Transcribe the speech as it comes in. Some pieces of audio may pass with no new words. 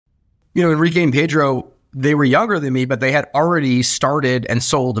Enrique and Pedro, they were younger than me, but they had already started and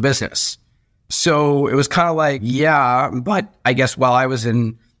sold a business. So it was kind of like, yeah, but I guess while I was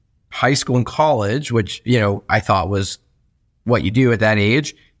in high school and college, which, I thought was what you do at that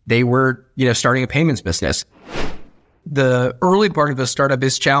age, they were, starting a payments business. The early part of the startup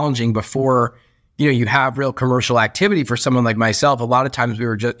is challenging before, you have real commercial activity. For someone like myself, a lot of times we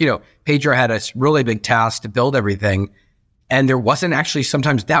were just, Pedro had a really big task to build everything. And there wasn't actually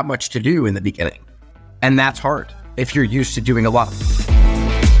sometimes that much to do in the beginning. And that's hard if you're used to doing a lot.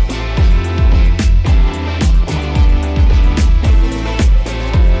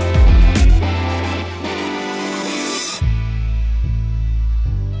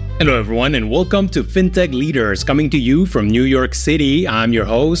 Hello, everyone, and welcome to FinTech Leaders, coming to you from New York City. I'm your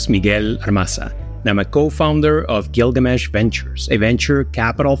host, Miguel Armaza, and I'm a co-founder of Gilgamesh Ventures, a venture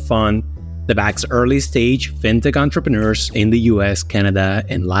capital fund that backs early-stage FinTech entrepreneurs in the US, Canada,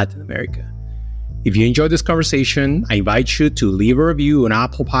 and Latin America. If you enjoyed this conversation, I invite you to leave a review on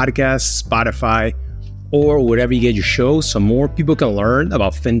Apple Podcasts, Spotify, or wherever you get your show so more people can learn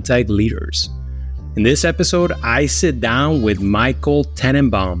about FinTech leaders. In this episode, I sit down with Michael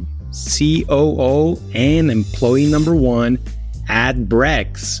Tannenbaum, COO and employee number one at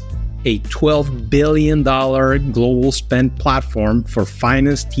Brex, a $12 billion global spend platform for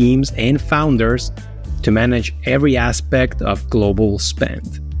finance teams and founders to manage every aspect of global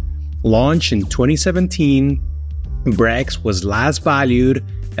spend. Launched in 2017, Brex was last valued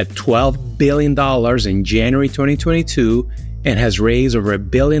at $12 billion in January 2022 and has raised over $1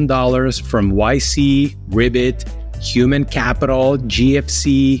 billion from YC, Ribbit, Human Capital,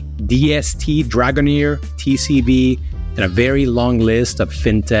 GFC, DST, Dragoneer, TCB, and a very long list of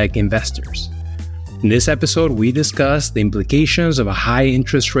fintech investors. In this episode, we discuss the implications of a high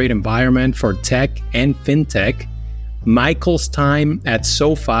interest rate environment for tech and fintech, Michael's time at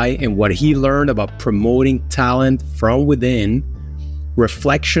SoFi and what he learned about promoting talent from within,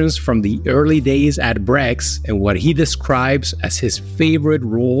 reflections from the early days at Brex and what he describes as his favorite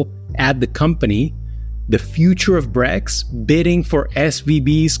role at the company, the future of Brex, bidding for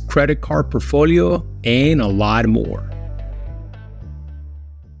SVB's credit card portfolio, and a lot more.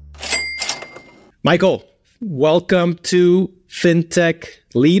 Michael, welcome to FinTech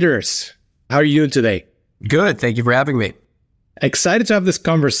Leaders. How are you doing today? Good. Thank you for having me. Excited to have this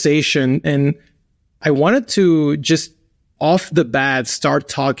conversation. And I wanted to just off the bat start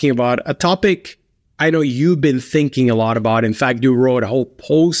talking about a topic I know you've been thinking a lot about. In fact, you wrote a whole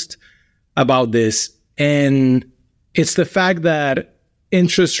post about this. And it's the fact that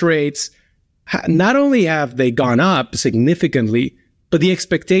interest rates, not only have they gone up significantly, but the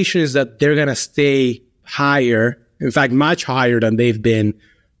expectation is that they're going to stay higher, in fact, much higher than they've been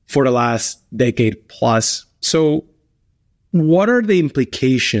for the last decade plus. So what are the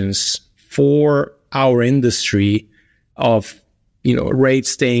implications for our industry of, rates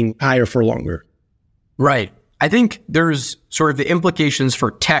staying higher for longer? Right. I think there's sort of the implications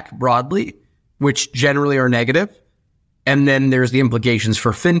for tech broadly, which generally are negative. And then there's the implications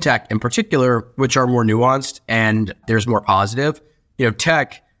for fintech in particular, which are more nuanced and there's more positive.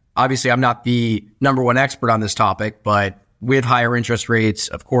 Tech, obviously I'm not the number one expert on this topic, but with higher interest rates,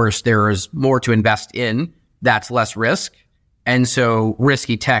 of course, there is more to invest in. That's less risk. And so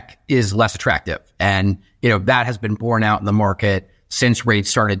risky tech is less attractive. And, that has been borne out in the market since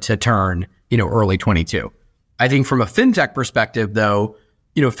rates started to turn, early 22. I think from a fintech perspective, though,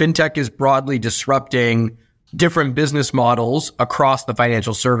 fintech is broadly disrupting different business models across the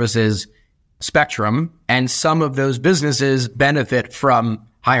financial services spectrum. And some of those businesses benefit from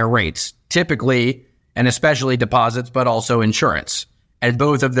higher rates, typically, and especially deposits, but also insurance. And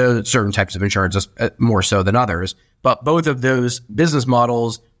both of those, certain types of insurance more so than others, but both of those business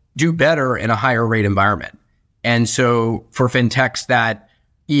models do better in a higher rate environment. And so for fintechs that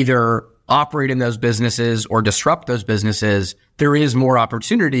either operate in those businesses or disrupt those businesses, there is more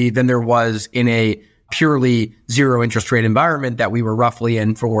opportunity than there was in a purely zero interest rate environment that we were roughly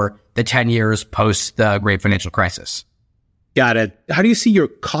in for the 10 years post the great financial crisis. Got it. How do you see your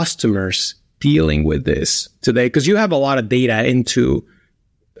customers dealing with this today? Because you have a lot of data into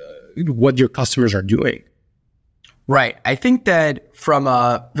what your customers are doing. Right. I think that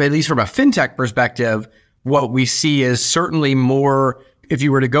at least from a fintech perspective, what we see is certainly more, if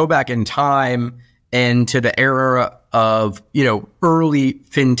you were to go back in time and to the era of, early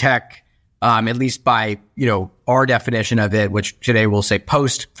fintech, at least by, our definition of it, which today we'll say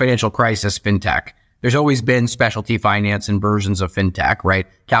post financial crisis fintech, there's always been specialty finance and versions of fintech, right?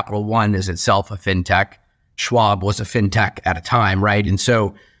 Capital One is itself a fintech. Schwab was a fintech at a time, right? And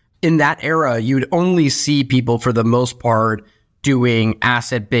so in that era, you'd only see people for the most part doing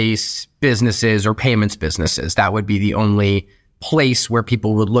asset-based businesses or payments businesses. That would be the only place where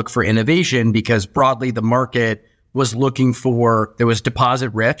people would look for innovation, because broadly the market was looking for, there was deposit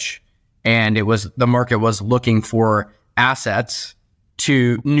rich, and the market was looking for assets,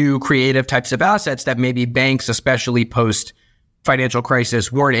 to new creative types of assets that maybe banks, especially post financial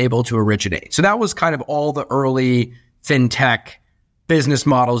crisis, weren't able to originate. So that was kind of all the early fintech business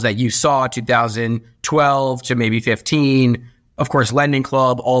models that you saw 2012 to maybe 15. Of course, Lending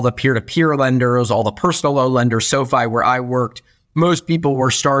Club, all the peer-to-peer lenders, all the personal loan lenders, SoFi, where I worked, most people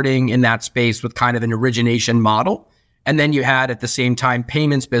were starting in that space with kind of an origination model. And then you had at the same time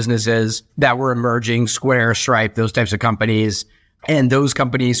payments businesses that were emerging, Square, Stripe, those types of companies. And those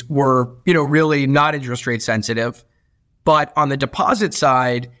companies were, really not interest rate sensitive. But on the deposit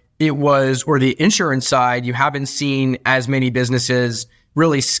side, or the insurance side, you haven't seen as many businesses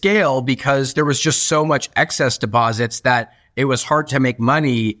really scale, because there was just so much excess deposits that it was hard to make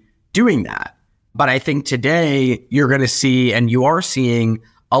money doing that. But I think today you're going to see, and you are seeing,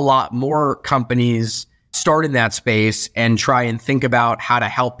 a lot more companies start in that space and try and think about how to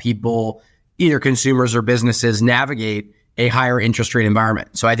help people, either consumers or businesses, navigate a higher interest rate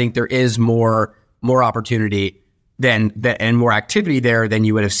environment. So I think there is more opportunity and more activity there than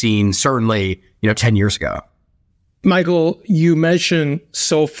you would have seen certainly, 10 years ago. Michael, you mentioned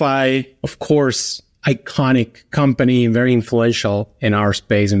SoFi, of course, iconic company, very influential in our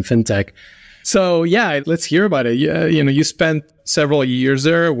space in fintech. So yeah, let's hear about it. You spent several years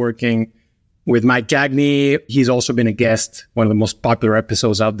there working with Mike Gagney. He's also been a guest, one of the most popular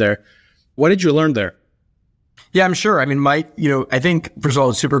episodes out there. What did you learn there? Yeah, I'm sure. I mean, Mike, I think, first of all,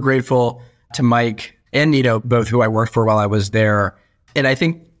 I'm super grateful to Mike and, both who I worked for while I was there. And I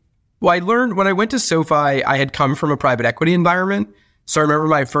think, I learned when I went to SoFi, I had come from a private equity environment. So I remember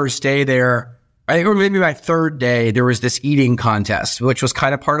my first day there, I think, or maybe my third day, there was this eating contest, which was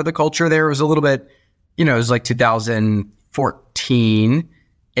kind of part of the culture there. It was a little bit, it was like 2014.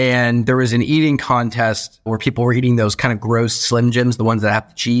 And there was an eating contest where people were eating those kind of gross Slim Jims, the ones that have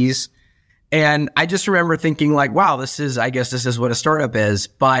the cheese. And I just remember thinking like, wow, I guess this is what a startup is.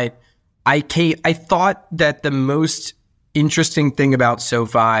 But I thought that the most interesting thing about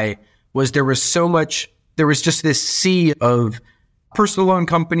SoFi was there was just this sea of personal loan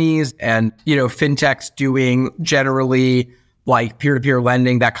companies and, fintechs doing generally like peer-to-peer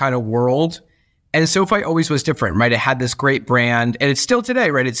lending, that kind of world. And SoFi always was different, right? It had this great brand, and it's still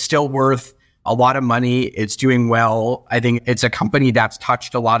today, right? It's still worth a lot of money. It's doing well. I think it's a company that's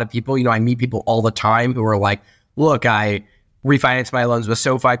touched a lot of people. I meet people all the time who are like, look, I refinanced my loans with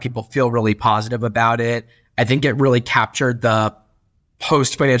SoFi. People feel really positive about it. I think it really captured the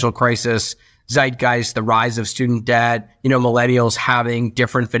post-financial crisis zeitgeist, the rise of student debt, millennials having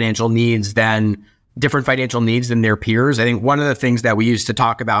different financial needs than their peers. I think one of the things that we used to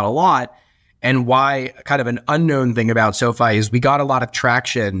talk about a lot, and why kind of an unknown thing about SoFi, is we got a lot of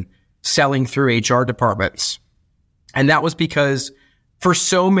traction selling through HR departments. And that was because for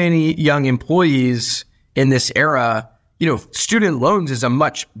so many young employees in this era, student loans is a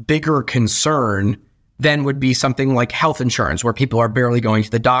much bigger concern than would be something like health insurance, where people are barely going to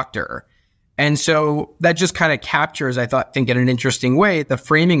the doctor. And so that just kind of captures, I think in an interesting way, the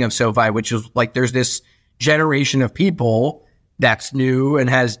framing of SoFi, which is like there's this generation of people that's new and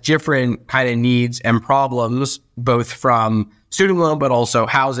has different kind of needs and problems, both from student loan, but also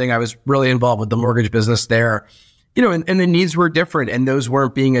housing. I was really involved with the mortgage business there, and the needs were different, and those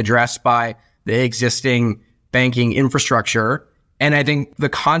weren't being addressed by the existing banking infrastructure. And I think the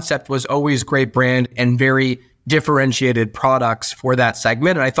concept was always great brand and very differentiated products for that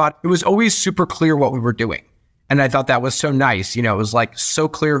segment. And I thought it was always super clear what we were doing. And I thought that was so nice. It was like so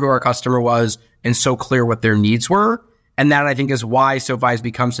clear who our customer was and so clear what their needs were. And that, I think, is why SoFi has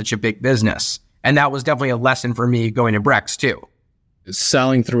become such a big business. And that was definitely a lesson for me going to Brex too.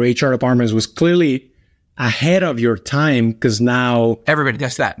 Selling through HR departments was clearly ahead of your time, because now everybody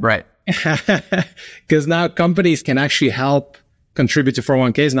does that, right? Because now companies can actually help contribute to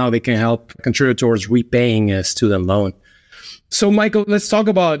 401ks. Now they can help contribute towards repaying a student loan. So Michael, let's talk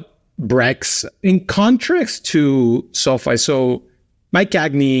about Brex in contrast to SoFi. So Mike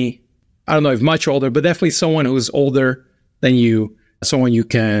Gagney, I don't know if much older, but definitely someone who's older than you, someone you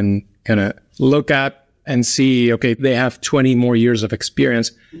can kind of look at and see, okay, they have 20 more years of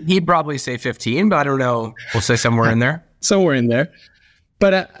experience. He'd probably say 15, but I don't know. We'll say somewhere in there. Somewhere in there.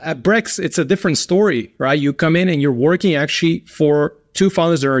 But at Brex, it's a different story, right? You come in and you're working actually for two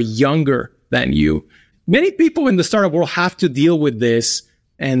founders that are younger than you. Many people in the startup world have to deal with this,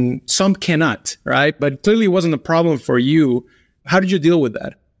 and some cannot, right? But clearly it wasn't a problem for you. How did you deal with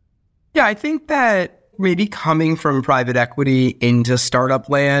that? Yeah, I think that maybe coming from private equity into startup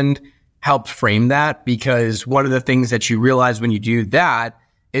land helped frame that, because one of the things that you realize when you do that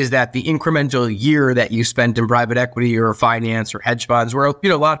is that the incremental year that you spent in private equity or finance or hedge funds, where,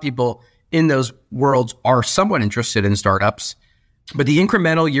 a lot of people in those worlds are somewhat interested in startups, but the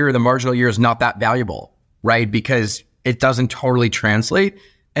incremental year, the marginal year is not that valuable, right? Because it doesn't totally translate.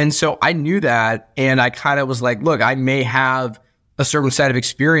 And so I knew that, and I kind of was like, look, I may have a certain set of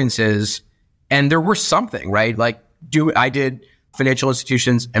experiences, and there were something, right? Like I did financial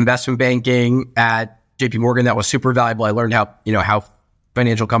institutions, investment banking at JP Morgan. That was super valuable. I learned how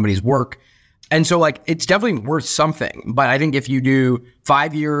financial companies work. And so it's definitely worth something. But I think if you do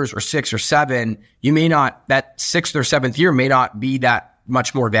 5 years or 6 or 7, that 6th or 7th year may not be that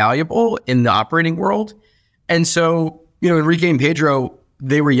much more valuable in the operating world. And so, Enrique and Pedro,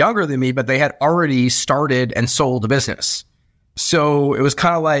 they were younger than me, but they had already started and sold a business. So it was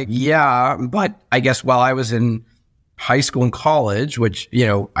kind of like, yeah, but I guess while I was in high school and college, which,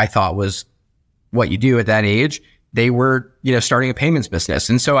 I thought was what you do at that age, they were, starting a payments business.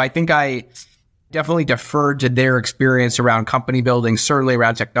 And so I think I definitely deferred to their experience around company building, certainly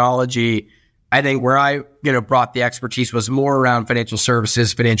around technology. I think where I, brought the expertise was more around financial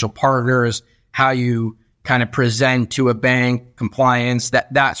services, financial partners, how you kind of present to a bank, compliance,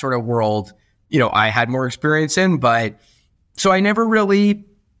 that sort of world, I had more experience in. But so I never really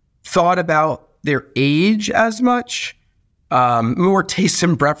thought about their age as much. More tastes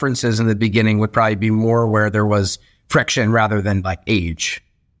and preferences in the beginning would probably be more where there was friction rather than age.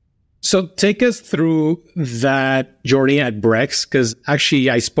 So take us through that journey at Brex, because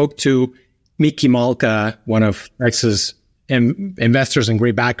actually I spoke to Mickey Malka, one of Brex's investors and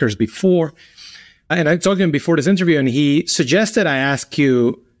great backers before. And I talked to him before this interview, and he suggested I ask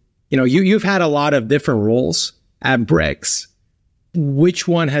you, you've had a lot of different roles at Brex. Which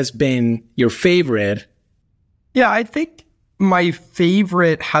one has been your favorite? Yeah, I think my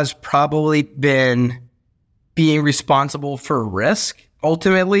favorite has probably been being responsible for risk.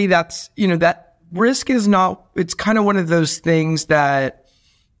 Ultimately, that's, that risk is not, it's kind of one of those things that,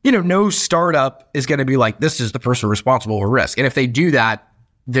 no startup is going to be like, this is the person responsible for risk. And if they do that,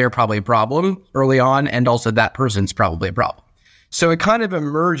 they're probably a problem early on. And also that person's probably a problem. So it kind of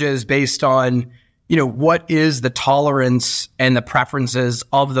emerges based on, what is the tolerance and the preferences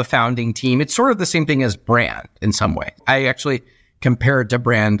of the founding team. It's sort of the same thing as brand in some way. I actually compare it to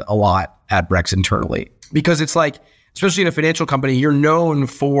brand a lot at Brex internally, because it's like, especially in a financial company, you're known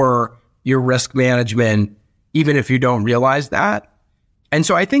for your risk management, even if you don't realize that. And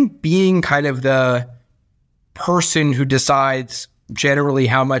so I think being kind of the person who decides generally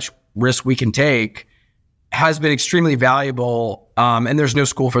how much risk we can take has been extremely valuable. And there's no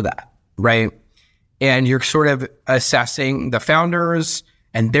school for that, right? And you're sort of assessing the founders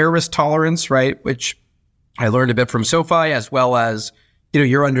and their risk tolerance, right? Which I learned a bit from SoFi, as well as,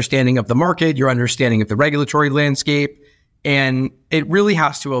 your understanding of the market, your understanding of the regulatory landscape. And it really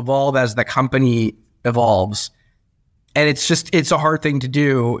has to evolve as the company evolves. And it's a hard thing to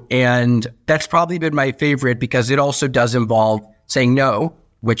do. And that's probably been my favorite, because it also does involve saying no,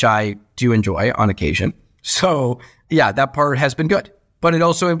 which I do enjoy on occasion. So yeah, that part has been good. But it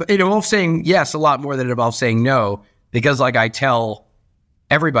involves saying yes a lot more than it involves saying no, because I tell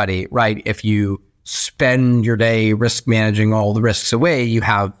everybody, right, if you spend your day risk managing all the risks away, you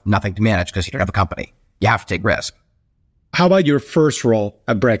have nothing to manage because you don't have a company. You have to take risk. How about your first role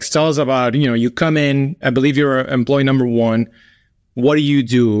at Brex? Tell us about, you come in, I believe you're employee number 1. What do you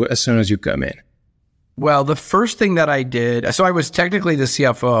do as soon as you come in? Well, the first thing that I did, so I was technically the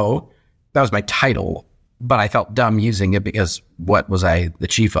CFO. That was my title, but I felt dumb using it because what was I the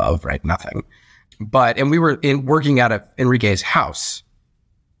chief of, right? Nothing. And we were working out of Enrique's house.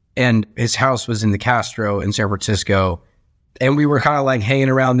 And his house was in the Castro in San Francisco. And we were kind of hanging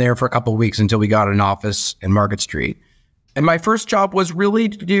around there for a couple of weeks until we got an office in Market Street. And my first job was really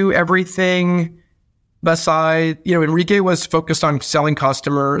to do everything beside, Enrique was focused on selling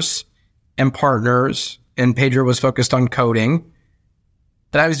customers and partners, and Pedro was focused on coding.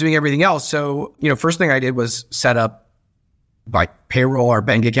 And I was doing everything else. So, first thing I did was set up payroll, our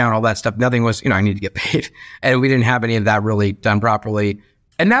bank account, all that stuff. Nothing was, I need to get paid. And we didn't have any of that really done properly.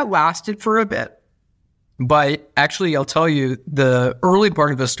 And that lasted for a bit. But actually, I'll tell you, the early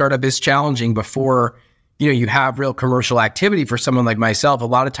part of a startup is challenging before, you have real commercial activity. For someone like myself, a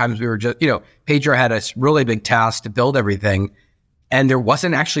lot of times we were just, Pedro had a really big task to build everything. And there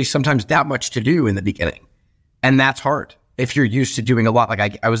wasn't actually sometimes that much to do in the beginning. And that's hard if you're used to doing a lot.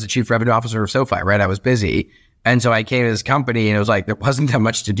 I was the chief revenue officer of SoFi, right? I was busy. And so I came to this company and it was there wasn't that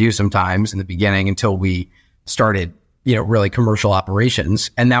much to do sometimes in the beginning until we started, really commercial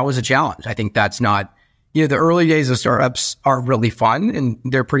operations. And that was a challenge. I think that's not the early days of startups are really fun and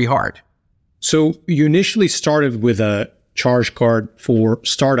they're pretty hard. So you initially started with a charge card for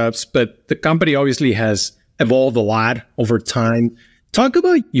startups, but the company obviously has evolved a lot over time. Talk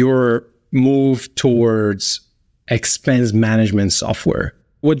about your move towards expense management software.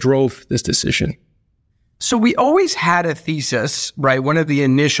 What drove this decision? So we always had a thesis, right? One of the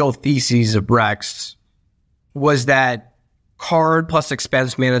initial theses of Brex was that card plus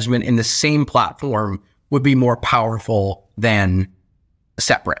expense management in the same platform would be more powerful than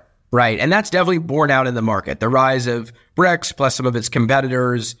separate, right? And that's definitely borne out in the market. The rise of Brex plus some of its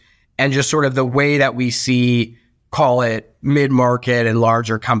competitors and just sort of the way that we see, call it mid-market and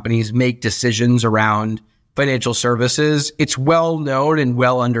larger companies make decisions around financial services. It's well known and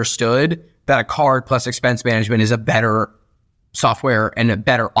well understood that a card plus expense management is a better software and a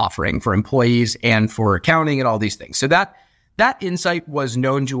better offering for employees and for accounting and all these things. So that insight was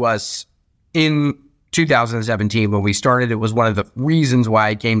known to us in 2017 when we started. It was one of the reasons why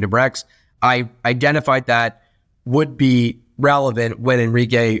I came to Brex. I identified that would be relevant when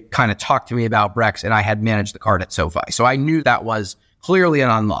Enrique kind of talked to me about Brex and I had managed the card at SoFi. So I knew that was clearly an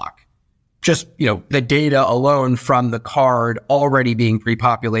unlock. Just, the data alone from the card already being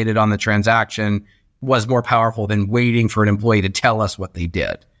pre-populated on the transaction was more powerful than waiting for an employee to tell us what they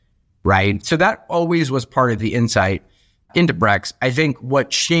did, right? So that always was part of the insight into Brex. I think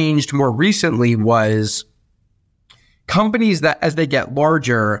what changed more recently was companies that as they get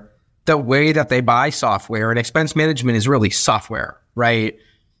larger, the way that they buy software, and expense management is really software, right?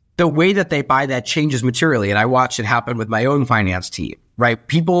 The way that they buy that changes materially. And I watched it happen with my own finance team, right?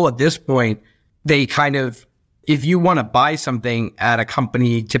 People at this point, they kind of, if you want to buy something at a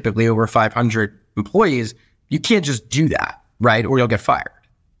company typically over 500 employees, you can't just do that, right? Or you'll get fired.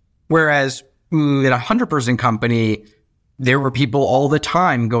 Whereas in a 100-person company, there were people all the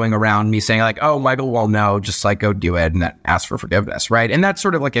time going around me saying like, oh, Michael, well, no, just like go do it and then ask for forgiveness, right? And that's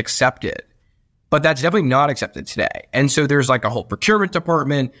sort of like accepted. But that's definitely not accepted today. And so there's like a whole procurement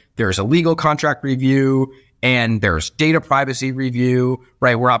department, there's a legal contract review, and there's data privacy review,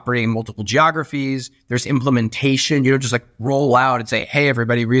 right? We're operating in multiple geographies. There's implementation. You don't just like roll out and say, hey,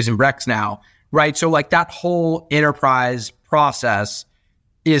 everybody, we're using Brex now, right? So like that whole enterprise process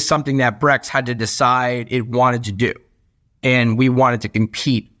is something that Brex had to decide it wanted to do. And we wanted to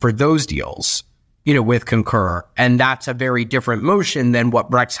compete for those deals, with Concur. And that's a very different motion than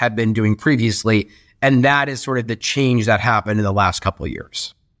what Brex had been doing previously. And that is sort of the change that happened in the last couple of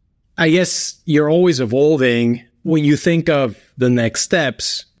years. I guess you're always evolving. When you think of the next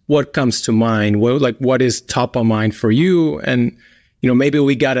steps, what comes to mind? What is top of mind for you? And, maybe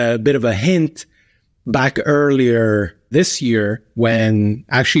we got a bit of a hint back earlier this year when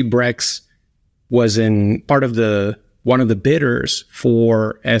actually Brex was in part of one of the bidders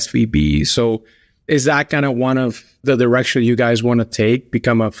for SVB. So is that kind of one of the direction you guys want to take,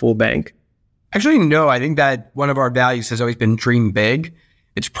 become a full bank? Actually, no. I think that one of our values has always been dream big.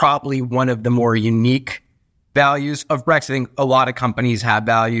 It's probably one of the more unique values of Brex. I think a lot of companies have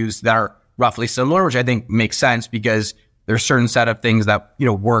values that are roughly similar, which I think makes sense because there's a certain set of things that,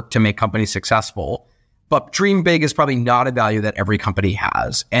 work to make companies successful. But dream big is probably not a value that every company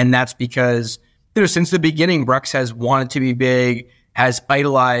has. And that's because, since the beginning, Brex has wanted to be big, has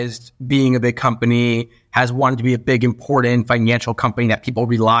idolized being a big company, has wanted to be a big, important financial company that people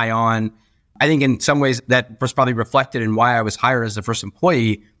rely on. I think in some ways that was probably reflected in why I was hired as the first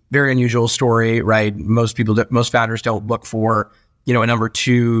employee. Very unusual story, right? Most founders don't look for, a number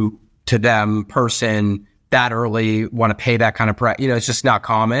two to them person that early, want to pay that kind of price. It's just not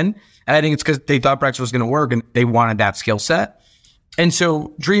common. And I think it's because they thought Brex was going to work and they wanted that skill set. And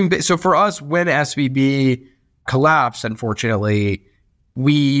so so for us, when SVB collapsed, unfortunately,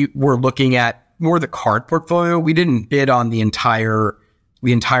 we were looking at more the card portfolio. We didn't bid on the entire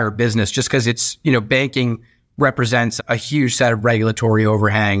business just because it's, banking represents a huge set of regulatory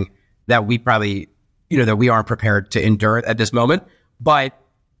overhang that we probably, that we aren't prepared to endure at this moment. But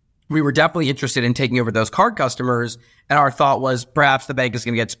we were definitely interested in taking over those card customers. And our thought was perhaps the bank is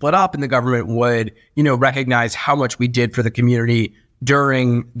going to get split up and the government would, recognize how much we did for the community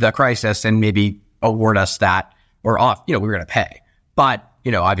during the crisis and maybe award us that or off, we were going to pay. But,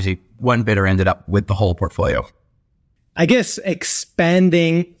 obviously one bidder ended up with the whole portfolio. I guess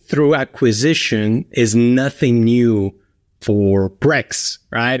expanding through acquisition is nothing new for Brex,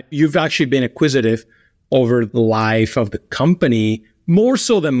 right? You've actually been acquisitive over the life of the company, more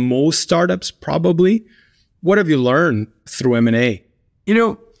so than most startups probably. What have you learned through M&A?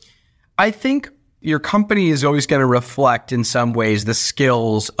 I think your company is always going to reflect in some ways the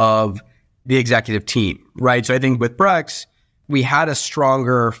skills of the executive team, right? So I think with Brex, we had a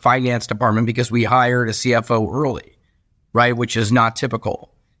stronger finance department because we hired a CFO early, right? Which is not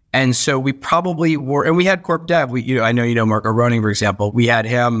typical. And so we probably were, and we had corp dev. I know, Marco Roning, for example, we had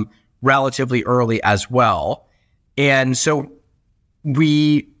him relatively early as well. And so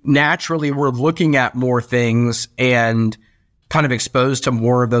we naturally were looking at more things and kind of exposed to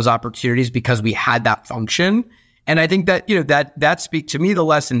more of those opportunities because we had that function. And I think that, that speak to me, the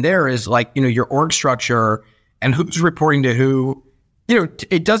lesson there is like, your org structure and who's reporting to who.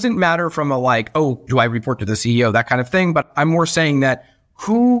 It doesn't matter from a like, oh, do I report to the CEO, that kind of thing. But I'm more saying that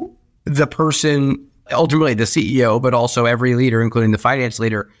who the person, ultimately the CEO, but also every leader, including the finance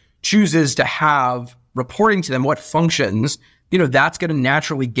leader, chooses to have reporting to them, what functions, that's going to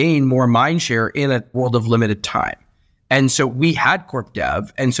naturally gain more mind share in a world of limited time. And so we had corp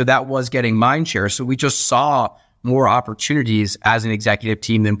dev, and so that was getting mind share. So we just saw more opportunities as an executive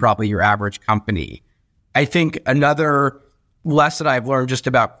team than probably your average company. I think another lesson I've learned just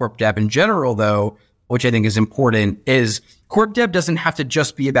about corp dev in general, though, which I think is important, is corp dev doesn't have to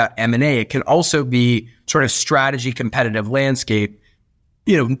just be about M&A. It can also be sort of strategy, competitive landscape.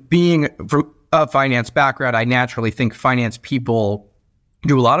 Being from a finance background, I naturally think finance people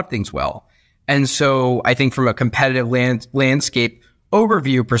do a lot of things well. And so I think from a competitive landscape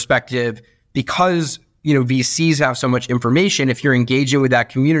overview perspective, because VCs have so much information, if you're engaging with that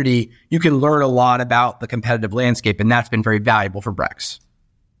community, you can learn a lot about the competitive landscape. And that's been very valuable for Brex,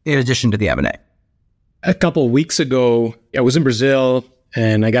 in addition to the M&A. A couple of weeks ago, I was in Brazil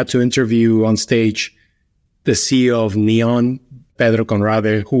and I got to interview on stage the CEO of Neon, Pedro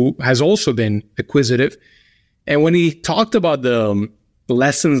Conrade, who has also been acquisitive. And when he talked about the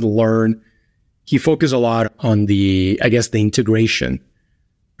lessons learned, he focused a lot on the integration,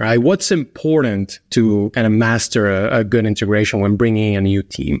 right? What's important to kind of master a good integration when bringing a new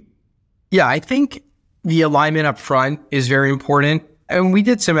team? Yeah, I think the alignment up front is very important. And we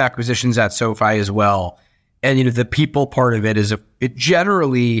did some acquisitions at SoFi as well. And, the people part of it is it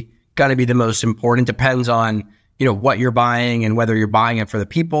generally going to be the most important. Depends on, what you're buying and whether you're buying it for the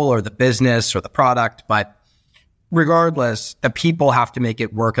people or the business or the product. But regardless, the people have to make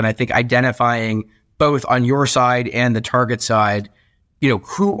it work. And I think identifying both on your side and the target side,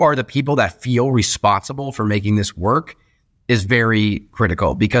 who are the people that feel responsible for making this work is very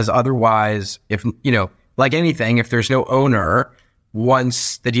critical. Because otherwise, if, like anything, if there's no owner,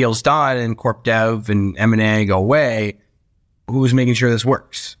 once the deal's done and corp dev and M&A go away, who's making sure this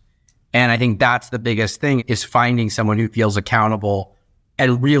works? And I think that's the biggest thing, is finding someone who feels accountable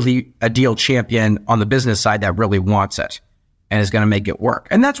and really a deal champion on the business side that really wants it and is going to make it work.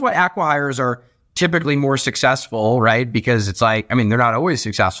 And that's why acqui-hires are typically more successful, right? Because it's like, they're not always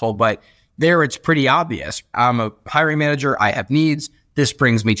successful, but there it's pretty obvious. I'm a hiring manager. I have needs. This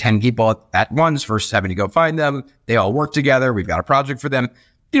brings me 10 people at once versus having to go find them. They all work together. We've got a project for them.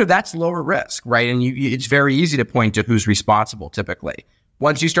 That's lower risk, right? And it's very easy to point to who's responsible typically.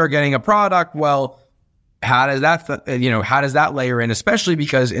 Once you start getting a product, well, how does that layer in? Especially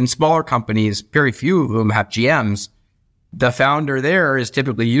because in smaller companies, very few of them have GMs. The founder there is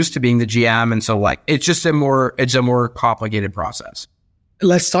typically used to being the GM. And so it's a more complicated process.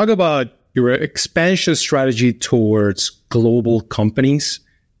 Let's talk about your expansion strategy towards global companies,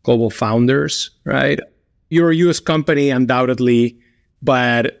 global founders, right? You're a US company, undoubtedly,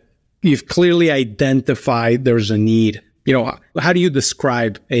 but you've clearly identified there's a need. How do you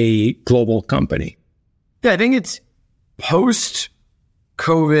describe a global company? Yeah, I think it's post-COVID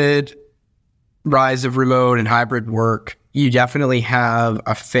rise of remote and hybrid work. You definitely have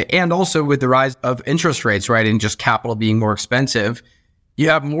a fit. And also with the rise of interest rates, right, and just capital being more expensive, you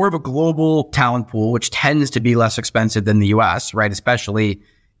have more of a global talent pool, which tends to be less expensive than the US, right? Especially,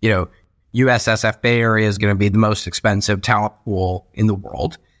 USSF Bay Area is going to be the most expensive talent pool in the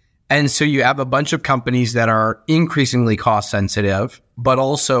world. And so you have a bunch of companies that are increasingly cost sensitive, but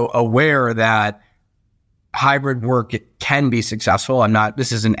also aware that hybrid work can be successful.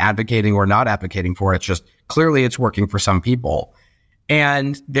 This isn't advocating or not advocating for it. It's just clearly it's working for some people.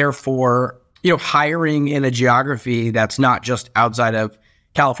 And therefore, hiring in a geography that's not just outside of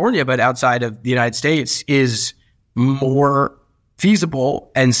California, but outside of the United States is more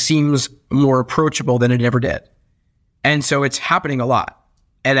feasible and seems more approachable than it ever did. And so it's happening a lot.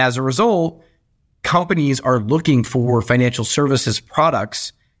 And as a result, companies are looking for financial services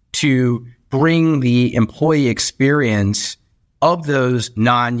products to bring the employee experience of those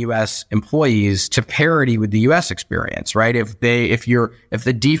non-US employees to parity with the US experience, right? If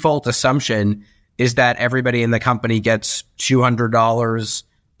the default assumption is that everybody in the company gets $200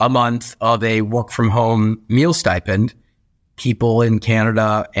 a month of a work from home meal stipend, people in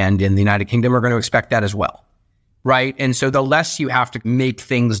Canada and in the United Kingdom are going to expect that as well. right? And so the less you have to make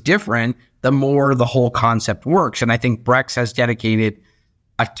things different, the more the whole concept works. And I think Brex has dedicated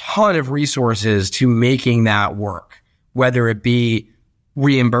a ton of resources to making that work, whether it be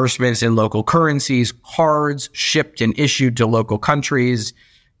reimbursements in local currencies, cards shipped and issued to local countries,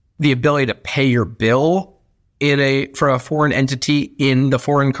 the ability to pay your bill for a foreign entity in the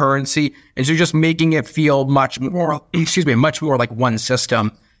foreign currency. And so just making it feel much more like one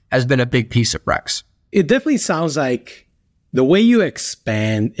system has been a big piece of Brex. It definitely sounds like the way you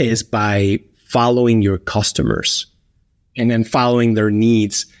expand is by following your customers and then following their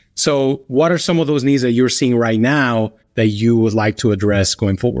needs. So what are some of those needs that you're seeing right now that you would like to address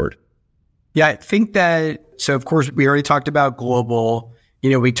going forward? Yeah, I think that, so of course, we already talked about global,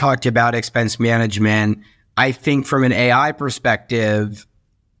 we talked about expense management. I think from an AI perspective,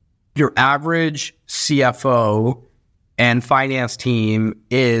 your average CFO and finance team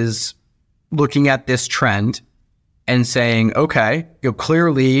is looking at this trend and saying, okay,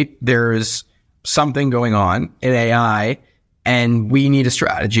 clearly there's something going on in AI and we need a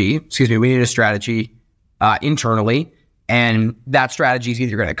strategy internally. And that strategy is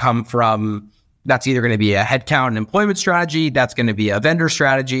either going to come from, that's either going to be a headcount and employment strategy, that's going to be a vendor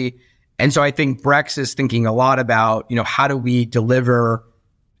strategy. And so I think Brex is thinking a lot about, how do we deliver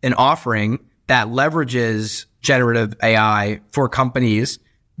an offering that leverages generative AI for companies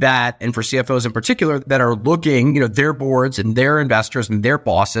and for CFOs in particular, that are looking, their boards and their investors and their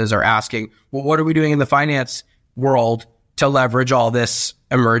bosses are asking, well, what are we doing in the finance world to leverage all this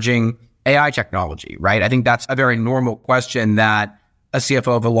emerging AI technology, right? I think that's a very normal question that a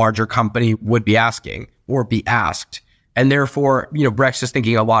CFO of a larger company would be asking or be asked. And therefore, Brex is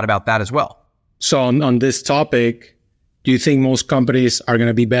thinking a lot about that as well. So on this topic, do you think most companies are going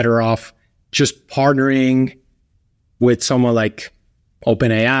to be better off just partnering with someone like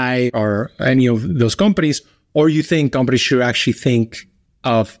OpenAI or any of those companies? Or you think companies should actually think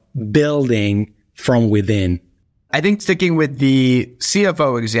of building from within? I think sticking with the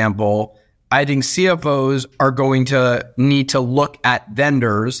CFO example, I think CFOs are going to need to look at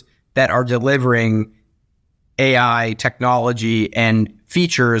vendors that are delivering AI technology and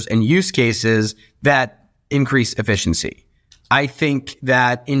features and use cases that increase efficiency. I think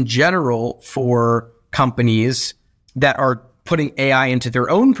that in general, for companies that are putting AI into their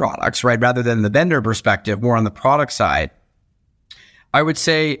own products, right, rather than the vendor perspective, more on the product side, I would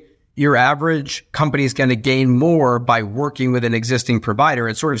say your average company is going to gain more by working with an existing provider.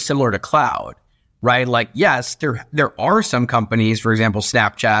 It's sort of similar to cloud, right? Like, yes, there are some companies, for example,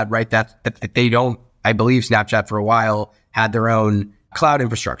 Snapchat, right, that they don't, I believe Snapchat for a while had their own cloud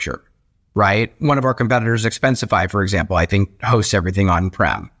infrastructure, right? One of our competitors, Expensify, for example, I think hosts everything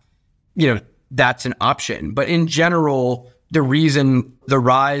on-prem. That's an option. But in general, the reason the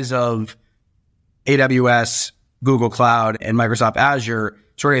rise of AWS, Google Cloud, and Microsoft Azure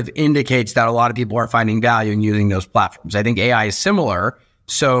sort of indicates that a lot of people are finding value in using those platforms. I think AI is similar.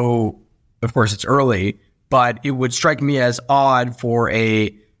 So, of course, it's early, but it would strike me as odd for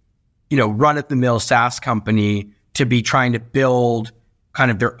a, run-of-the-mill SaaS company to be trying to build kind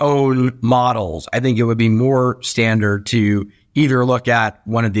of their own models. I think it would be more standard to either look at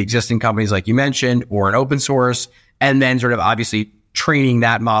one of the existing companies like you mentioned or an open source, and then sort of obviously training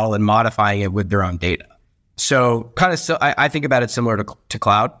that model and modifying it with their own data. So I think about it similar to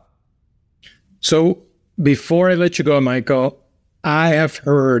cloud. So before I let you go, Michael, I have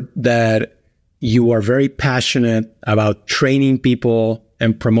heard that you are very passionate about training people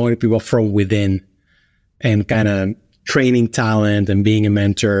and promoting people from within and kind of training talent and being a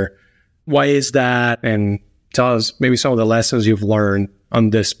mentor. Why is that? And tell us maybe some of the lessons you've learned on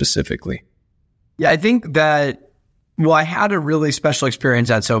this specifically. Yeah, I think that, I had a really special experience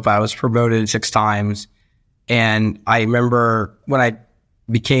at SoFi. I was promoted 6 times. And I remember when I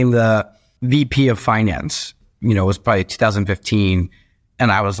became the VP of finance, it was probably 2015.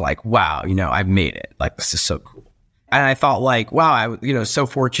 And I was like, wow, I've made it. Like, this is so cool. And I thought like, wow, I was, so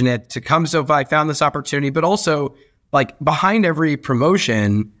fortunate to come to SoFi. I found this opportunity, but also like behind every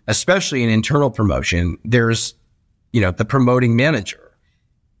promotion, especially an internal promotion, there's, the promoting manager.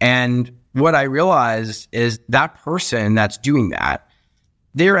 And what I realized is that person that's doing that,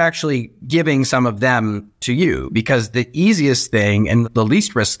 they're actually giving some of them to you, because the easiest thing and the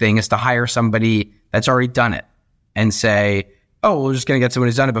least risk thing is to hire somebody that's already done it and say, oh, we're just going to get someone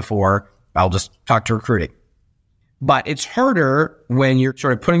who's done it before. I'll just talk to recruiting. But it's harder when you're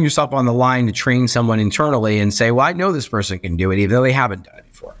sort of putting yourself on the line to train someone internally and say, well, I know this person can do it, even though they haven't done it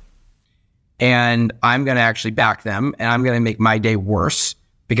before. And I'm going to actually back them, and I'm going to make my day worse,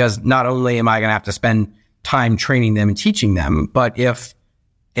 because not only am I going to have to spend time training them and teaching them, but if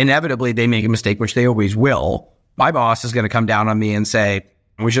inevitably they make a mistake, which they always will, my boss is going to come down on me and say,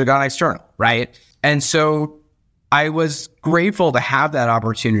 we should have gone external, right? And so I was grateful to have that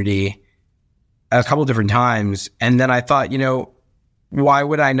opportunity a couple of different times. And then I thought, why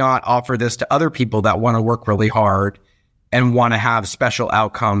would I not offer this to other people that want to work really hard and want to have special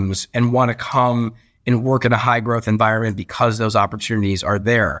outcomes and want to come and work in a high growth environment because those opportunities are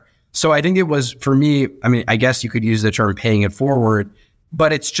there? So I think it was, for me, I guess you could use the term paying it forward,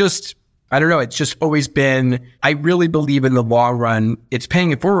 but it's just, I don't know, it's just always been, I really believe in the long run, it's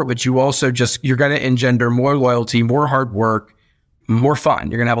paying it forward, but you also you're going to engender more loyalty, more hard work, more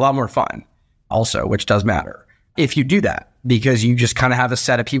fun. You're going to have a lot more fun also, which does matter if you do that, because you just kind of have a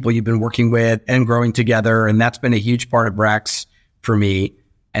set of people you've been working with and growing together. And that's been a huge part of Brex for me.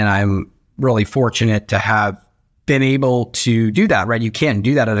 And I'm really fortunate to have been able to do that, right? You can't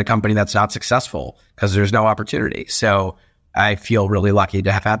do that at a company that's not successful because there's no opportunity. So I feel really lucky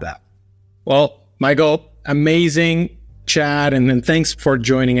to have had that. Well, Michael, amazing chat. And then thanks for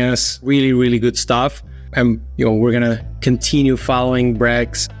joining us. Really, really good stuff. And, we're going to continue following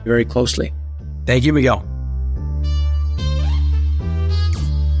Brex very closely. Thank you, Miguel.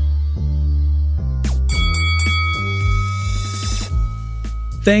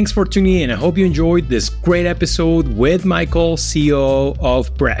 Thanks for tuning in. I hope you enjoyed this great episode with Michael, COO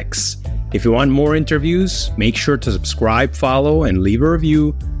of Brex. If you want more interviews, make sure to subscribe, follow, and leave a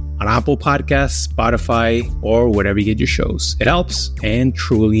review on Apple Podcasts, Spotify, or wherever you get your shows. It helps and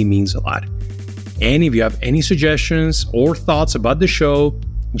truly means a lot. And if you have any suggestions or thoughts about the show,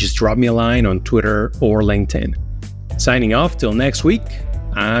 just drop me a line on Twitter or LinkedIn. Signing off till next week,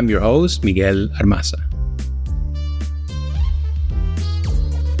 I'm your host, Miguel Armaza.